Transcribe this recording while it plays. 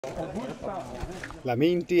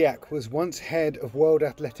Lamine Diack was once head of World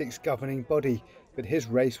Athletics' governing body, but his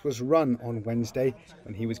race was run on Wednesday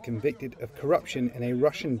when he was convicted of corruption in a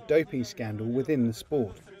Russian doping scandal within the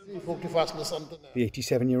sport. The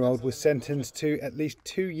 87-year-old was sentenced to at least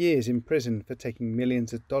 2 years in prison for taking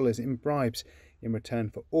millions of dollars in bribes in return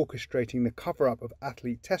for orchestrating the cover-up of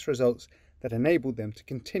athlete test results that enabled them to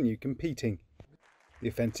continue competing. The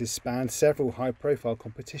offences spanned several high-profile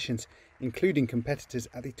competitions, including competitors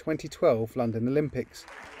at the 2012 London Olympics.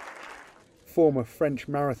 Former French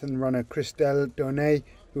marathon runner Christelle Donnet,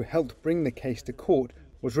 who helped bring the case to court,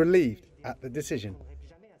 was relieved at the decision.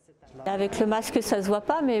 You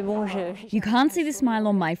can't see the smile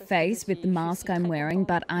on my face with the mask I'm wearing,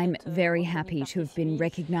 but I'm very happy to have been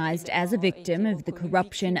recognised as a victim of the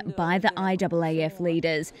corruption by the IAAF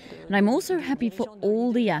leaders. And I'm also happy for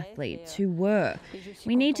all the athletes who were.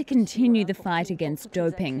 We need to continue the fight against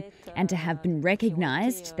doping, and to have been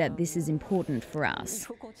recognised that this is important for us.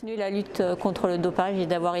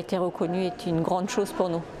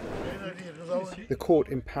 The court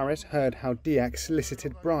in Paris heard how Diack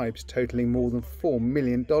solicited bribes totalling more than $4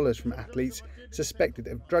 million from athletes suspected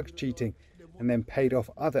of drug cheating, and then paid off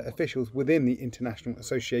other officials within the International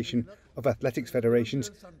Association of Athletics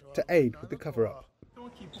Federations to aid with the cover-up.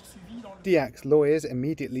 Diack's lawyers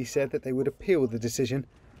immediately said that they would appeal the decision,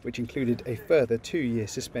 which included a further 2-year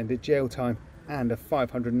suspended jail time and a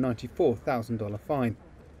 $594,000 fine,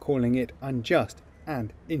 calling it unjust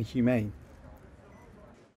and inhumane.